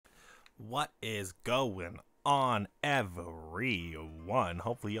What is going on, everyone?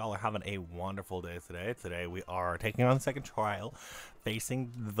 Hopefully y'all are having a wonderful day today. Today we are taking on the second trial,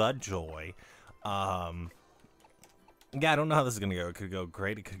 facing the Joy. Yeah, I don't know how this is gonna go. It could go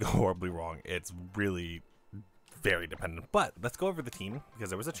great, it could go horribly wrong. It's really very dependent. But let's go over the team, because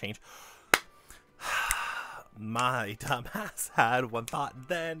there was a change. My dumbass had one thought,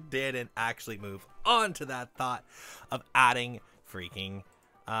 then didn't actually move on to that thought of adding freaking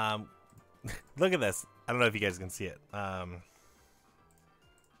look at this. I don't know if you guys can see it. I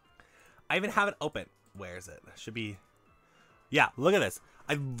even have it open. Where is it? Should be. Yeah, look at this.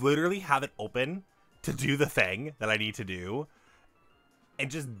 I literally have it open to do the thing that I need to do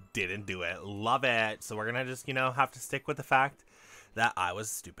and just didn't do it. Love it. So we're gonna just, you know, have to stick with the fact that I was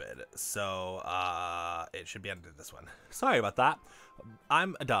stupid. So it should be under this one. Sorry about that.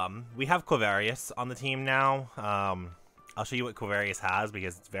 I'm dumb. We have Quavarius on the team now. I'll show you what Quavarius has,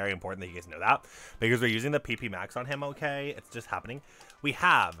 because it's very important that you guys know that, because we're using the PP max on him. Okay, it's just happening. We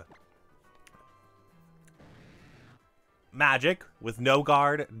have Magic with no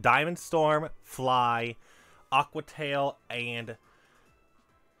guard, Diamond Storm, Fly, Aqua Tail, and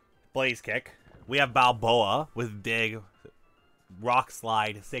Blaze Kick. We have Balboa with Dig, Rock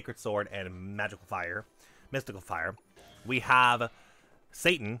Slide, Sacred Sword, and Mystical Fire. We have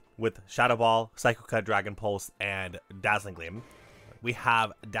Satan with Shadow Ball, Psycho Cut, Dragon Pulse, and Dazzling Gleam. We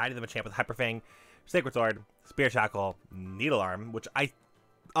have Daddy the Machamp with Hyper Fang, Sacred Sword, Spear Shackle, Needle Arm, which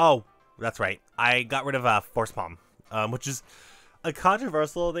oh, that's right. I got rid of Force Palm, which is a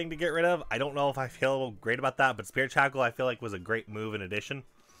controversial thing to get rid of. I don't know if I feel great about that, but Spear Shackle I feel like was a great move in addition.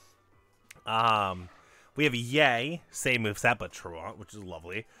 We have Yay, same moveset, but Truant, which is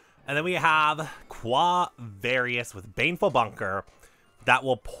lovely. And then we have Quavarius with Baneful Bunker. That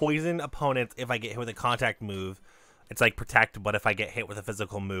will poison opponents if I get hit with a contact move. It's like Protect, but if I get hit with a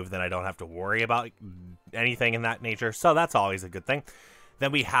physical move, then I don't have to worry about anything in that nature. So that's always a good thing.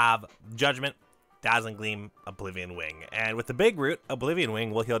 Then we have Judgment, Dazzling Gleam, Oblivion Wing. And with the big root, Oblivion Wing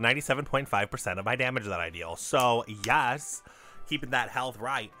will heal 97.5% of my damage that I deal. So yes, keeping that health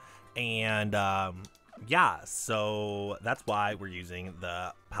right. And yeah, so that's why we're using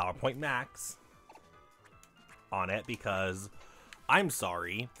the PowerPoint Max on it, because I'm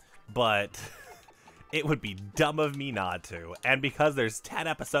sorry, but it would be dumb of me not to. And because there's 10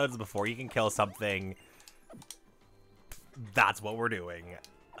 episodes before you can kill something, that's what we're doing.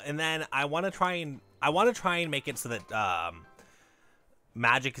 And then I want to try and make it so that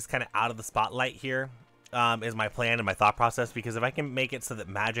Magic is kind of out of the spotlight here. Is my plan and my thought process, because if I can make it so that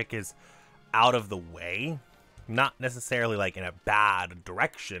Magic is out of the way, not necessarily like in a bad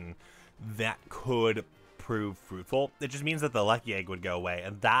direction, that could prove fruitful. It just means that the lucky egg would go away,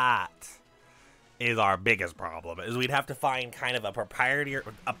 and that is our biggest problem, is we'd have to find kind of a proprietor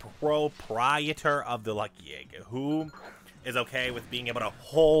of the lucky egg who is okay with being able to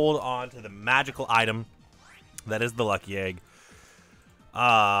hold on to the magical item that is the lucky egg,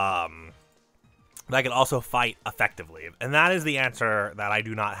 that can also fight effectively. And that is the answer that I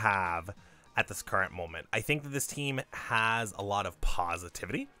do not have at this current moment. I think that this team has a lot of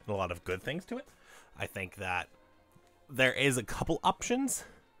positivity and a lot of good things to it. I think that there is a couple options.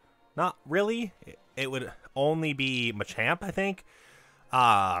 Not really. It would only be Machamp, I think. But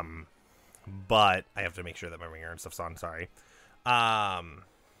I have to make sure that my ringer and stuff's on. Sorry. I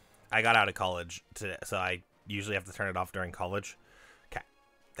got out of college today, so I usually have to turn it off during college. Okay.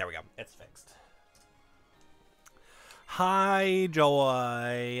 There we go. It's fixed. Hi,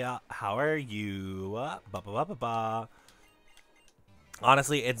 Joy. How are you?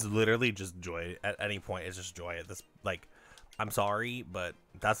 Honestly, it's literally just Joy. At any point, it's just Joy. At this, like, I'm sorry, but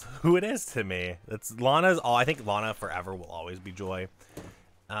that's who it is to me. It's Lana's all. I think Lana forever will always be Joy.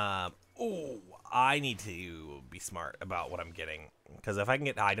 Oh, I need to be smart about what I'm getting, because if I can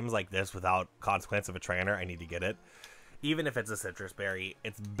get items like this without consequence of a trainer, I need to get it. Even if it's a citrus berry,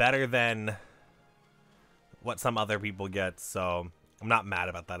 it's better than what some other people get. So I'm not mad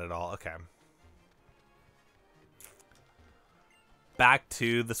about that at all. Okay. Back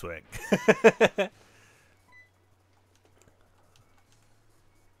to the swing.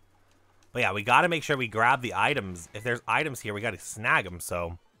 But yeah, we got to make sure we grab the items. If there's items here, we got to snag them.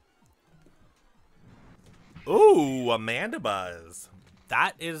 So, ooh, Amanda Buzz.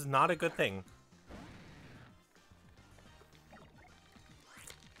 That is not a good thing.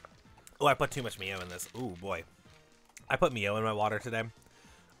 Oh, I put too much Mio in this. Ooh, boy. I put Mio in my water today.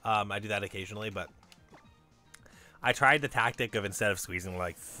 I do that occasionally, but I tried the tactic of, instead of squeezing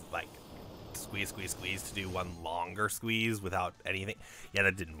like squeeze to do one longer squeeze without anything. Yeah,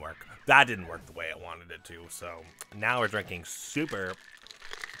 that didn't work. That didn't work the way I wanted it to. So now we're drinking super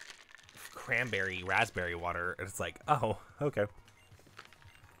cranberry raspberry water, and it's like, oh, okay.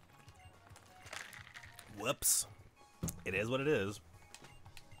 Whoops. It is what it is.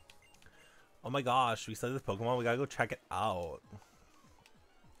 Oh my gosh, we studied this Pokemon. We gotta go check it out.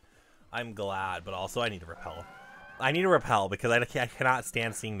 I'm glad, but also I need to repel. I need to repel because I cannot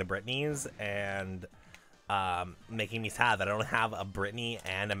stand seeing the Brittany's and making me sad that I don't have a Brittany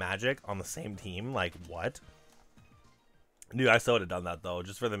and a Magic on the same team. Like, what? Dude, I so would have done that though,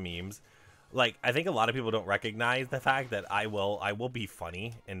 just for the memes. Like, I think a lot of people don't recognize the fact that I will be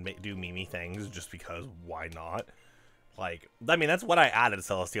funny and do meme things just because why not? Like, I mean, that's what I added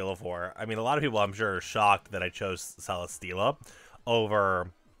Celesteela for. I mean, a lot of people, I'm sure, are shocked that I chose Celesteela over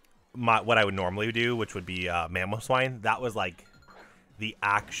what I would normally do, which would be Mamoswine. That was, like, the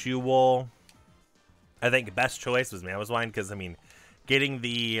actual, I think, best choice was Mamoswine, because, I mean, getting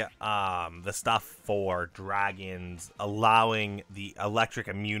the stuff for dragons, allowing the electric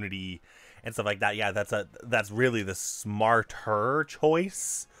immunity and stuff like that, yeah, that's really the smarter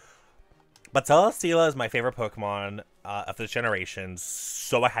choice. But Celesteela is my favorite Pokemon of this generation,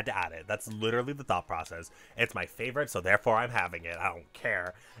 so I had to add it. That's literally the thought process. It's my favorite, so therefore I'm having it. I don't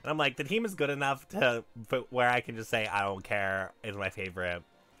care. And I'm like, the team is good enough to where I can just say I don't care. It's my favorite.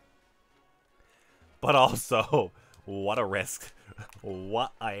 But also, what a risk.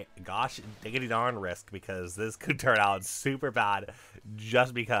 What a gosh diggity darn risk, because this could turn out super bad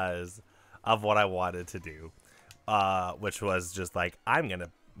just because of what I wanted to do. Which was just like, I'm gonna,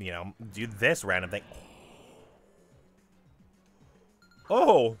 you know, do this random thing.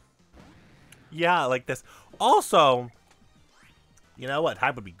 Oh, yeah, like this. Also, you know what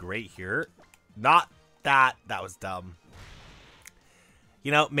type would be great here? Not that. That was dumb.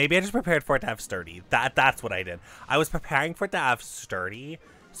 You know, maybe I just prepared for it to have sturdy. That's what I did. I was preparing for it to have sturdy.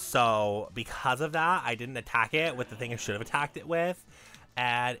 So because of that, I didn't attack it with the thing I should have attacked it with.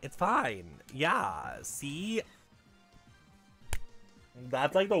 And it's fine. Yeah, see?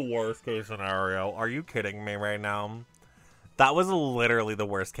 That's like the worst case scenario. Are you kidding me right now? That was literally the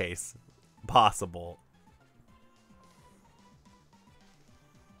worst case possible.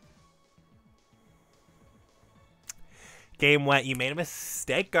 Game went, you made a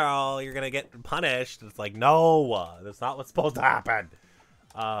mistake, girl. You're gonna get punished. It's like, no, that's not what's supposed to happen.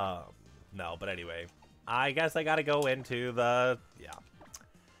 No, but anyway, I guess I gotta go into the, yeah.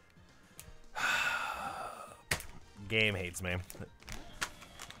 Game hates me.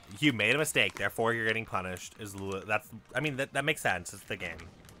 You made a mistake, therefore you're getting punished. That's, I mean, that makes sense. It's the game.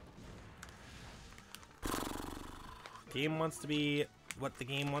 Game wants to be what the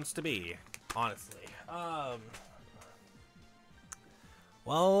game wants to be, honestly.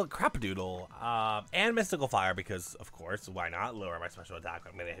 Well, Crapadoodle, and Mystical Fire, because, of course, why not? Lower my special attack.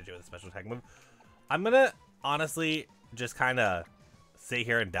 I'm gonna hit you with a special attack move. I'm gonna, honestly, just kind of sit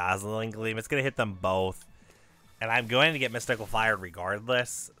here and Dazzling Gleam. It's gonna hit them both. And I'm going to get Mystical Fire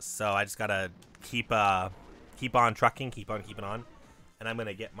regardless, so I just gotta keep on trucking, keep on keeping on. And I'm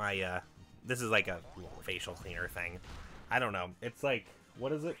gonna get my, this is like a facial cleaner thing. I don't know. It's like,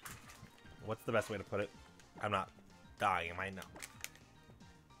 what is it? What's the best way to put it? I'm not dying, am I? No.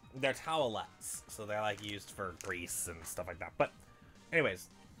 They're towelettes, so they're like used for grease and stuff like that. But anyways,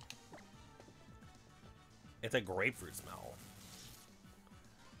 it's a grapefruit smell.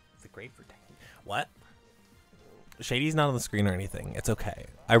 It's a grapefruit tangy. What? Shady's not on the screen or anything. It's okay.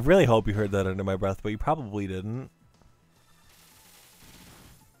 I really hope you heard that under my breath, but you probably didn't.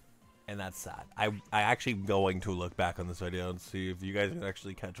 And that's sad. I actually going to look back on this video and see if you guys can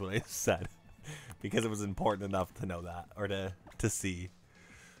actually catch what I said. Because it was important enough to know that. Or to see.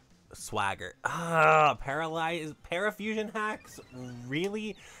 Swagger. Paralyze. Parafusion hacks?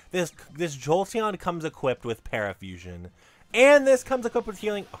 Really? This Jolteon comes equipped with Parafusion. And this comes equipped with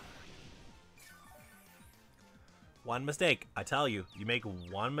healing. Oh. One mistake. I tell you. You make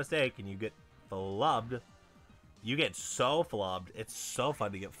one mistake and you get flubbed. You get so flubbed. It's so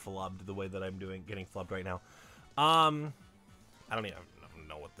fun to get flubbed the way that I'm getting flubbed right now. I don't even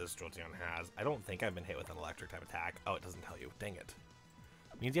know what this Jolteon has. I don't think I've been hit with an electric type attack. Oh, it doesn't tell you. Dang it.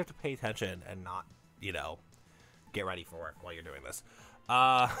 It means you have to pay attention and not, you know, get ready for work while you're doing this.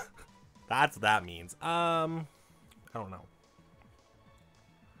 That's what that means. I don't know.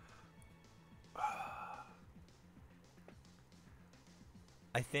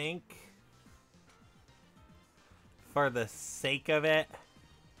 I think for the sake of it,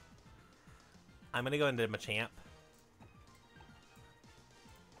 I'm going to go into Machamp.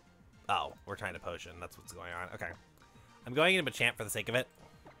 Oh, we're trying to potion. That's what's going on. Okay. I'm going into Machamp for the sake of it.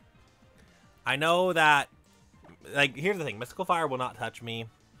 I know that, like, here's the thing. Mystical Fire will not touch me.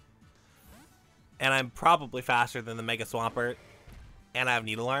 And I'm probably faster than the Mega Swampert. And I have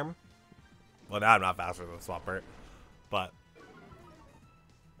Needle Arm. Well, now I'm not faster than the Swampert. But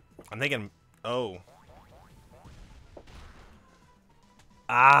I'm thinking, oh.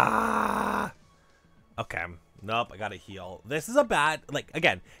 Ah! Okay. Nope, I gotta heal. This is a bad, like,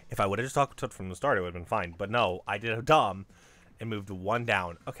 again, if I would have just talked from the start, it would have been fine. But no, I did a dumb and moved one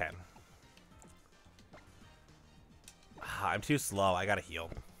down. Okay. I'm too slow. I gotta heal.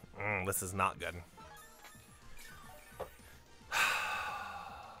 This is not good.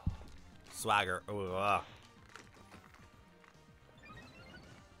 Swagger. Ooh,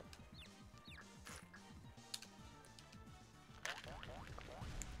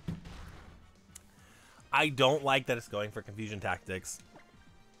 I don't like that it's going for confusion tactics.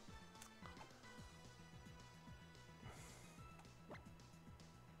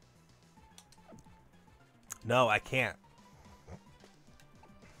 No, I can't.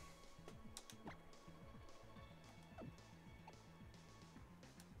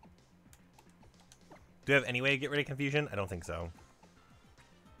 Do I have any way to get rid of confusion? I don't think so.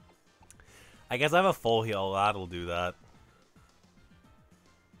 I guess I have a full heal. That'll do that.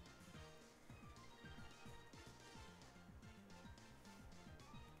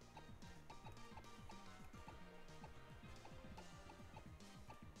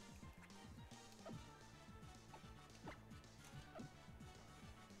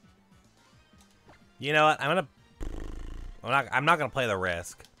 You know what? I'm not gonna play the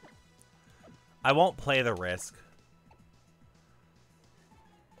risk. I won't play the risk.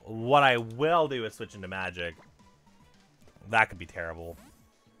 What I will do is switch into magic. That could be terrible.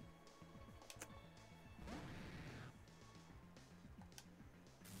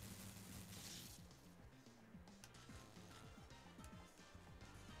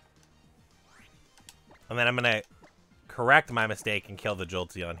 And then I'm gonna correct my mistake and kill the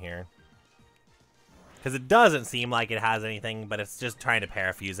Jolteon here. Because it doesn't seem like it has anything, but it's just trying to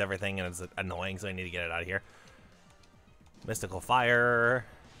parafuse everything, and it's annoying, so I need to get it out of here. Mystical Fire.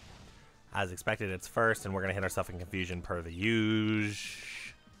 As expected, it's first, and we're going to hit ourselves in confusion per the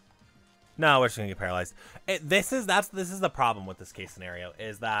usual. No, we're just going to get paralyzed. This is the problem with this case scenario,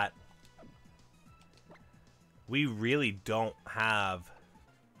 is that we really don't have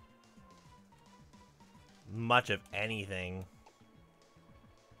much of anything.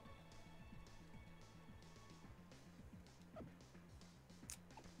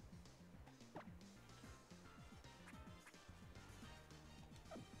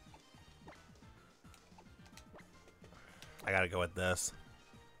 I gotta go with this.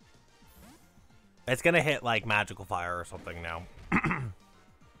 It's gonna hit like Magical Fire or something now.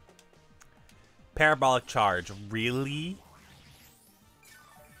 Parabolic Charge. Really?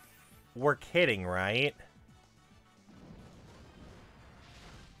 We're kidding, right?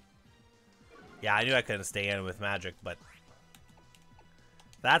 Yeah, I knew I couldn't stay in with magic, but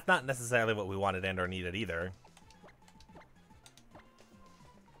that's not necessarily what we wanted and or needed either.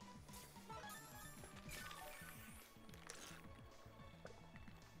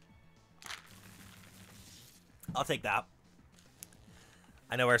 I'll take that.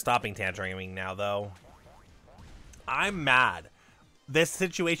 I know we're stopping tantruming now, though. I'm mad. This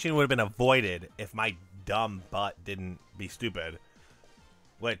situation would have been avoided if my dumb butt didn't be stupid.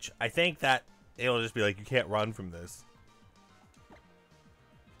 Which, I think that it'll just be like, you can't run from this.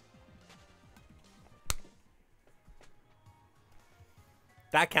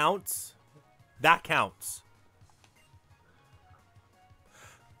 That counts. That counts.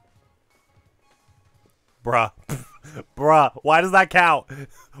 Bruh. Bruh, why does that count?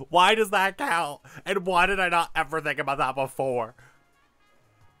 Why does that count? And why did I not ever think about that before?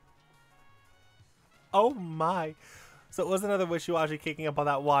 Oh my. So it was another wishy-washy kicking up on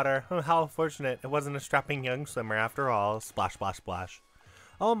that water. How fortunate. It wasn't a strapping young swimmer after all. Splash, splash, splash.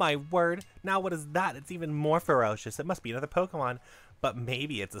 Oh my word. Now what is that? It's even more ferocious. It must be another Pokemon. But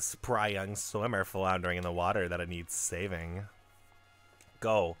maybe it's a spry young swimmer floundering in the water that it needs saving.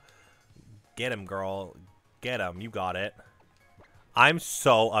 Go. Get him, girl. Get him. You got it. I'm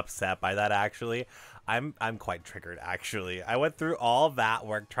so upset by that, actually. I'm quite triggered, actually. I went through all that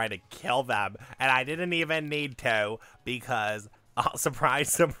work trying to kill them, and I didn't even need to because, oh,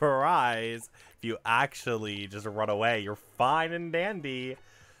 surprise, surprise, if you actually just run away, you're fine and dandy.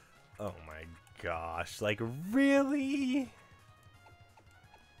 Oh my gosh. Like, really?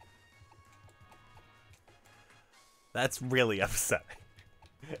 That's really upsetting.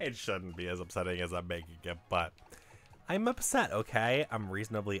 It shouldn't be as upsetting as I'm making it, but I'm upset, okay? I'm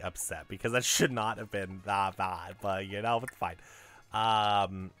reasonably upset because that should not have been that bad, but you know, it's fine.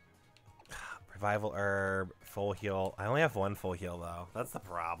 Revival Herb, full heal. I only have one full heal though. That's the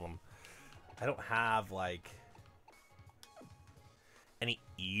problem. I don't have like any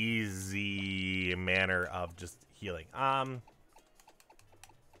easy manner of just healing.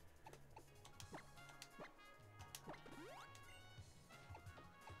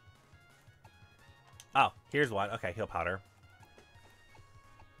 Oh, here's one. Okay, heal powder.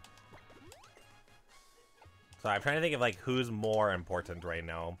 So I'm trying to think of, like, who's more important right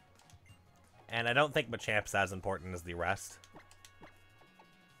now. And I don't think Machamp's as important as the rest.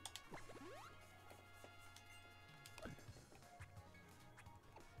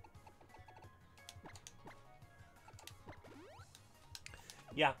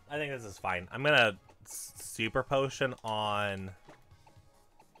 Yeah, I think this is fine. I'm gonna super potion on...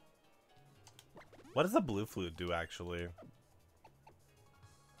 What does the blue flute do, actually?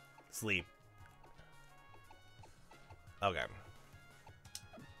 Sleep. Okay.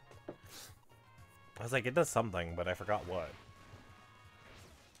 I was like, it does something, but I forgot what.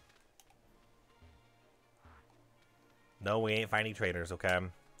 No, we ain't finding traders, okay?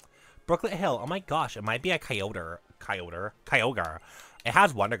 Brooklet Hill. Oh my gosh, it might be a Kyogre. It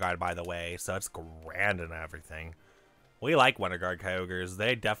has Wonder Guard, by the way, so it's grand and everything. We like Wonder Guard Kyogres.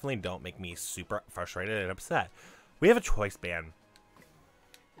 They definitely don't make me super frustrated and upset. We have a choice band.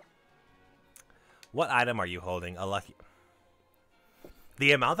 What item are you holding? A lucky...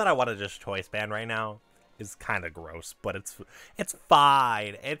 The amount that I want to just choice band right now is kind of gross, but it's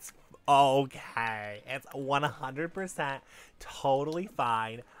fine. It's okay. It's 100% totally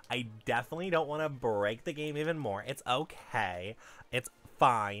fine. I definitely don't want to break the game even more. It's okay. It's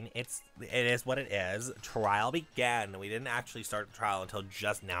fine. It is what it is. Trial began. We didn't actually start the trial until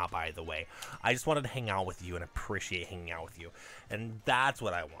just now, by the way. I just wanted to hang out with you and appreciate hanging out with you. And that's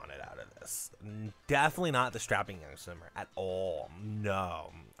what I wanted out of this. Definitely not the strapping young swimmer at all.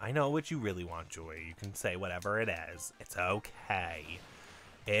 No. I know what you really want, Joy. You can say whatever it is. It's okay.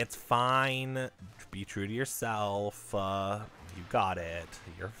 It's fine. Be true to yourself. You got it.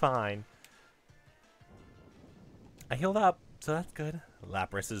 You're fine. I healed up, so that's good.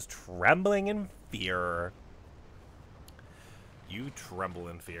 Lapras is trembling in fear. You tremble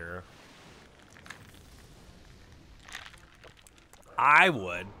in fear. I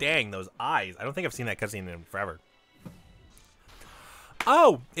would. Dang, those eyes. I don't think I've seen that cutscene in forever.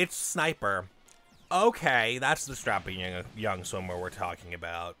 Oh, it's Sniper. Okay, that's the strapping young swimmer we're talking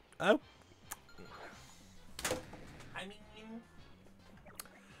about. Oh. I mean...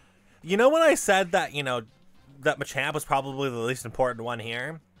 You know when I said that, you know, that Machamp was probably the least important one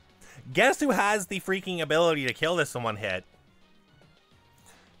here? Guess who has the freaking ability to kill this in one hit?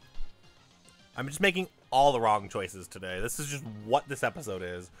 I'm just making all the wrong choices today. This is just what this episode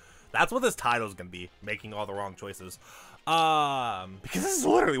is. That's what this title is going to be. Making all the wrong choices. Because this is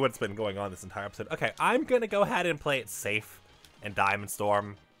literally what's been going on this entire episode. Okay, I'm going to go ahead and play it safe and Diamond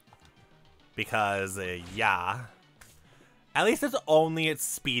Storm. Because, yeah. At least it's only its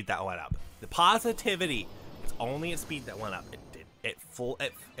speed that went up. The positivity... It's only its speed that went up.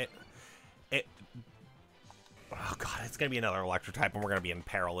 Oh god, it's gonna be another electric type and we're gonna be in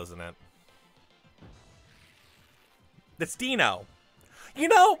peril, isn't it? It's Dino. You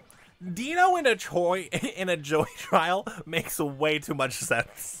know, Dino in a Joy trial makes way too much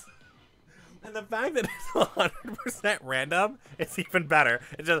sense. And the fact that it's 100% random, it's even better.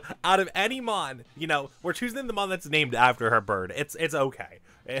 It's just, out of any mon, you know, we're choosing the mon that's named after her bird. It's okay.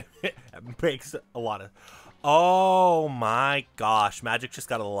 It makes a lot of... Oh my gosh, Magic just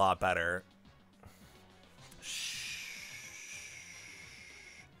got a lot better. Shh.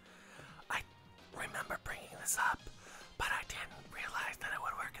 I remember bringing this up, but I didn't realize that it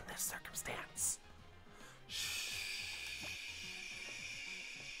would work in this circumstance. Shh.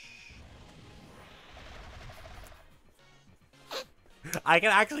 I can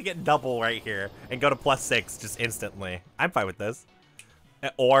actually get double right here and go to +6 just instantly. I'm fine with this.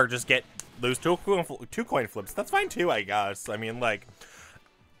 Or just lose two coin flips. That's fine too, I guess. I mean, like,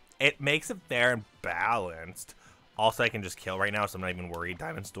 it makes it fair and balanced. Also, I can just kill right now, so I'm not even worried.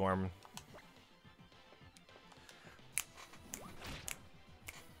 Diamond Storm.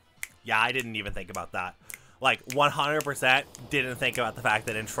 Yeah, I didn't even think about that. Like, 100% didn't think about the fact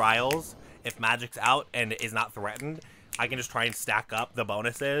that in trials, if Magic's out and is not threatened, I can just try and stack up the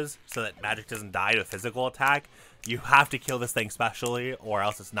bonuses so that Magic doesn't die to a physical attack. You have to kill this thing specially or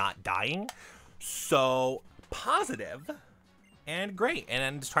else it's not dying. So, positive and great. And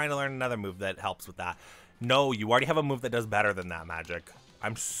I'm just trying to learn another move that helps with that. No, you already have a move that does better than that, Magic.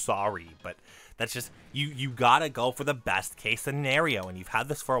 I'm sorry, but that's just, you gotta go for the best case scenario. And you've had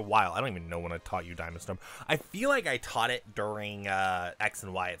this for a while. I don't even know when I taught you Diamond Storm. I feel like I taught it during X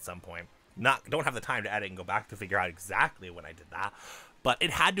and Y at some point. Don't have the time to edit and go back to figure out exactly when I did that. But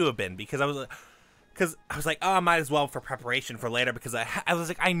it had to have been because I was because I was like, oh, I might as well for preparation for later, because I was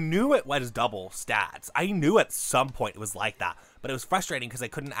like, I knew it was double stats. I knew at some point it was like that, but it was frustrating because I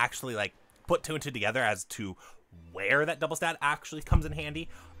couldn't actually like put 2 and 2 together as to where that double stat actually comes in handy.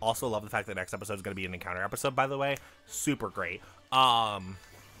 Also love the fact that next episode is going to be an encounter episode, by the way. Super great.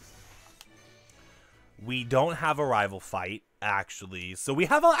 We don't have a rival fight, actually, so we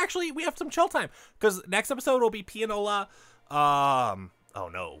have some chill time, because next episode will be Pianola. Oh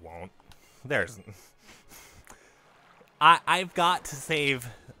no, it won't. I've got to save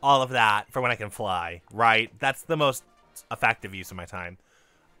all of that for when I can fly, right? That's the most effective use of my time.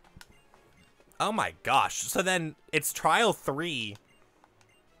 Oh my gosh. So then it's trial 3.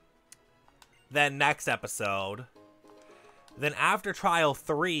 Then next episode. Then after trial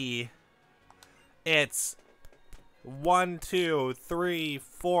 3, it's 1, 2, 3,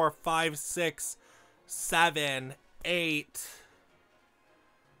 4, 5, 6, 7, 8,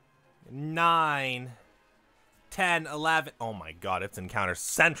 9, 10, 11. Oh my god, it's Encounter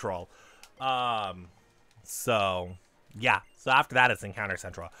Central. So yeah. So after that, it's Encounter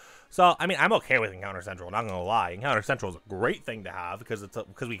Central. So I mean, I'm okay with Encounter Central. Not gonna lie, Encounter Central is a great thing to have because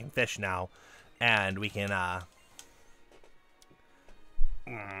because we can fish now, and we can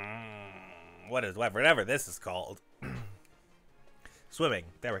whatever this is called. Swimming.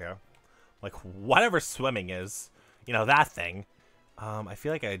 There we go. Like whatever swimming is, you know, that thing. I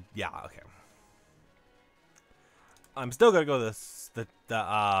feel like yeah, okay. I'm still gonna go the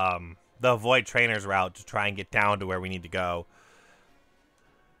avoid trainers route to try and get down to where we need to go.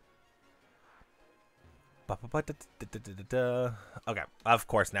 Okay, of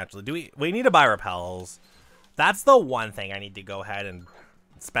course, naturally. We need to buy repels. That's the one thing I need to go ahead and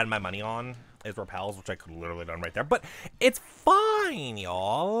spend my money on is repels, which I could literally done right there. But it's fine,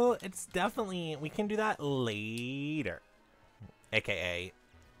 y'all. It's definitely, we can do that later. AKA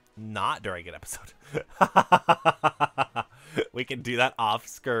not during an episode. We can do that off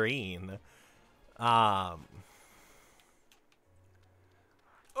screen. Oh,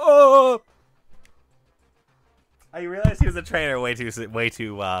 I realized he was a trainer way too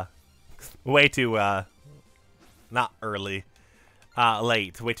not early,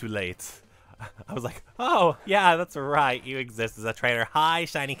 late, way too late. I was like, oh yeah, that's right, you exist as a trainer. Hi,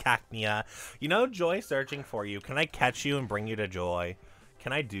 shiny Cacnea. You know, Joy searching for you. Can I catch you and bring you to Joy?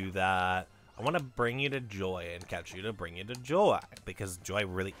 Can I do that? I want to bring you to Joy and catch you to bring you to Joy, because Joy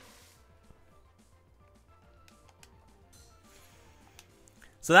really...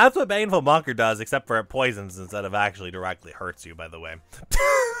 So that's what Baneful Bunker does, except for it poisons instead of actually directly hurts you, by the way.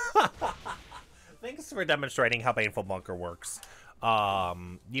 Thanks for demonstrating how Baneful Bunker works.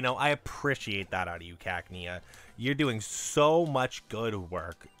 You know, I appreciate that out of you, Cacnea. You're doing so much good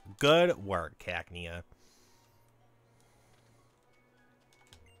work. Good work, Cacnea.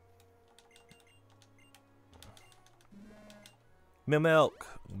 Milk.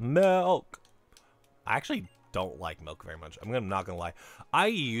 I actually don't like milk very much. I'm not gonna lie. I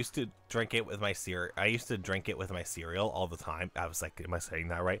used to drink it with my cereal. All the time. I was like, am I saying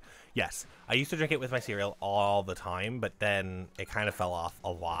that right? Yes. I used to drink it with my cereal all the time, but then it kind of fell off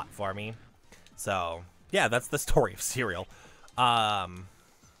a lot for me. So yeah, that's the story of cereal. The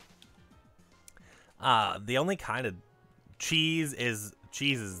only kind of cheese is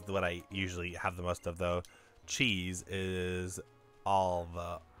what I usually have the most of, though. Cheese is all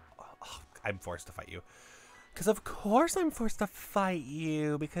the... Oh, I'm forced to fight you. Because of course I'm forced to fight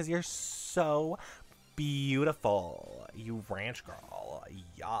you, because you're so beautiful. You ranch girl.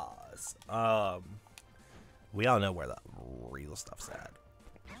 Yas. We all know where the real stuff's at.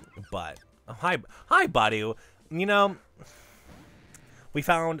 But, hi buddy. You know, we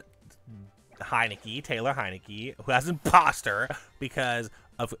found Taylor Heineke, who has imposter because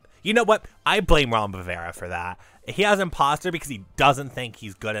of... You know what? I blame Ron Rivera for that. He has imposter because he doesn't think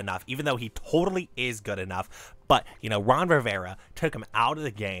he's good enough, even though he totally is good enough. But, you know, Ron Rivera took him out of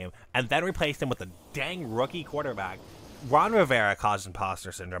the game and then replaced him with a dang rookie quarterback. Ron Rivera caused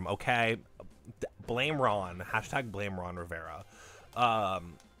imposter syndrome, okay? Blame Ron. Hashtag blame Ron Rivera.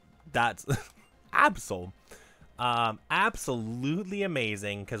 That's absolutely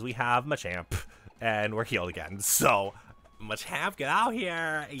amazing, because we have Machamp and we're healed again. So, Machamp, get out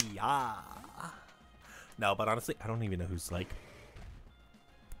here. Yeah. No, but honestly, I don't even know who's like...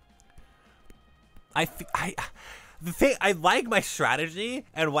 I like my strategy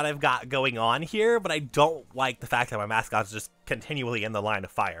and what I've got going on here, but I don't like the fact that my mascot's just continually in the line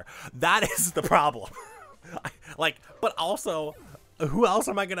of fire. That is the problem. But also, who else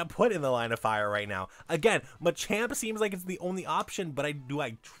am I gonna put in the line of fire right now? Again, Machamp seems like it's the only option, but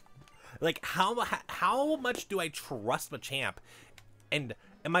how much do I trust Machamp? And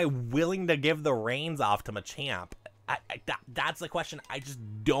Am I willing to give the reins off to Machamp? That's the question I just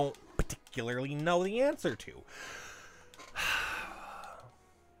don't particularly know the answer to.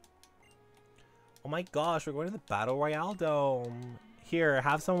 Oh my gosh, we're going to the Battle Royale Dome. Here,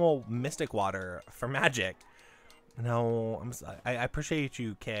 have some old Mystic Water for Magic. No, I appreciate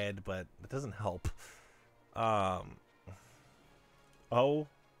you, kid, but it doesn't help. Oh,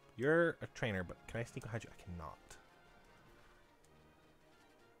 you're a trainer, but can I sneak behind you? I cannot.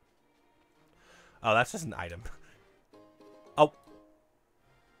 Oh, that's just an item. Oh.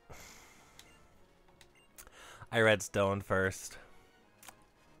 I read Stone first.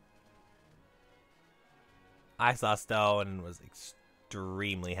 I saw Stone and was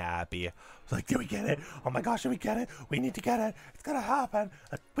extremely happy. I was like, did we get it? Oh my gosh, did we get it? We need to get it. It's gonna happen.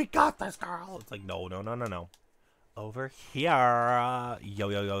 We got this, girl. It's like, no. Over here.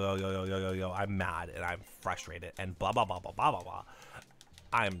 Yo. I'm mad and I'm frustrated and blah, blah, blah, blah, blah, blah, blah.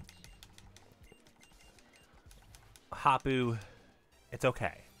 I'm... Hapu. It's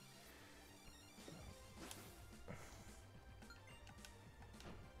okay.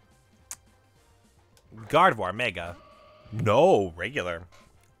 Gardevoir, Mega. No, regular.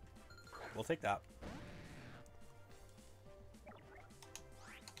 We'll take that.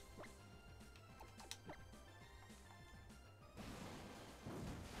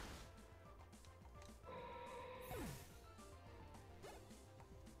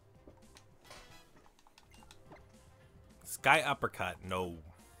 Sky Uppercut, no.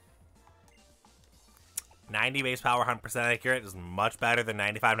 90 base power, 100% accurate is much better than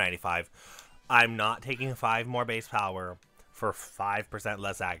 95-95. I'm not taking 5 more base power for 5%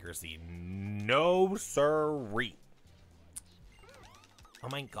 less accuracy. No siree. Oh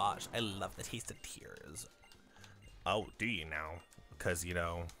my gosh, I love the taste of tears. Oh, do you now? Because, you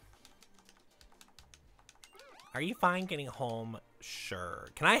know. Are you fine getting home? Sure.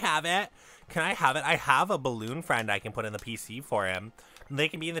 Can I have it? Can I have it? I have a balloon friend I can put in the PC for him. They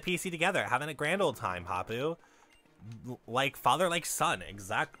can be in the PC together, having a grand old time, Hapu. Like father, like son.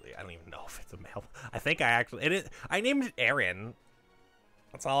 Exactly. I don't even know if it's a male. I think I actually... It is. I named it Aaron.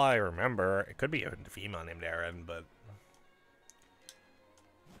 That's all I remember. It could be a female named Aaron, but...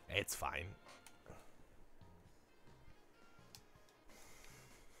 It's fine.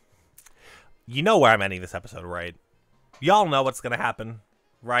 You know where I'm ending this episode, right? Y'all know what's gonna happen,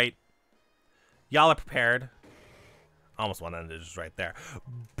 right? Y'all are prepared. Almost one ended just right there.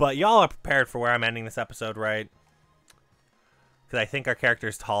 But y'all are prepared for where I'm ending this episode, right? Because I think our character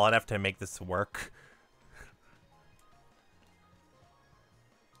is tall enough to make this work.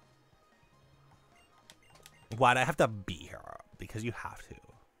 Why'd I have to be here? Because you have to.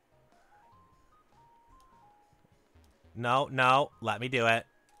 No, let me do it.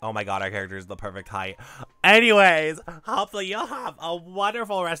 Oh my god, our character is the perfect height. Anyways, hopefully you'll have a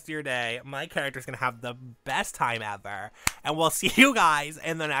wonderful rest of your day. My character's gonna have the best time ever. And we'll see you guys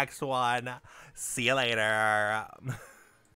in the next one. See you later.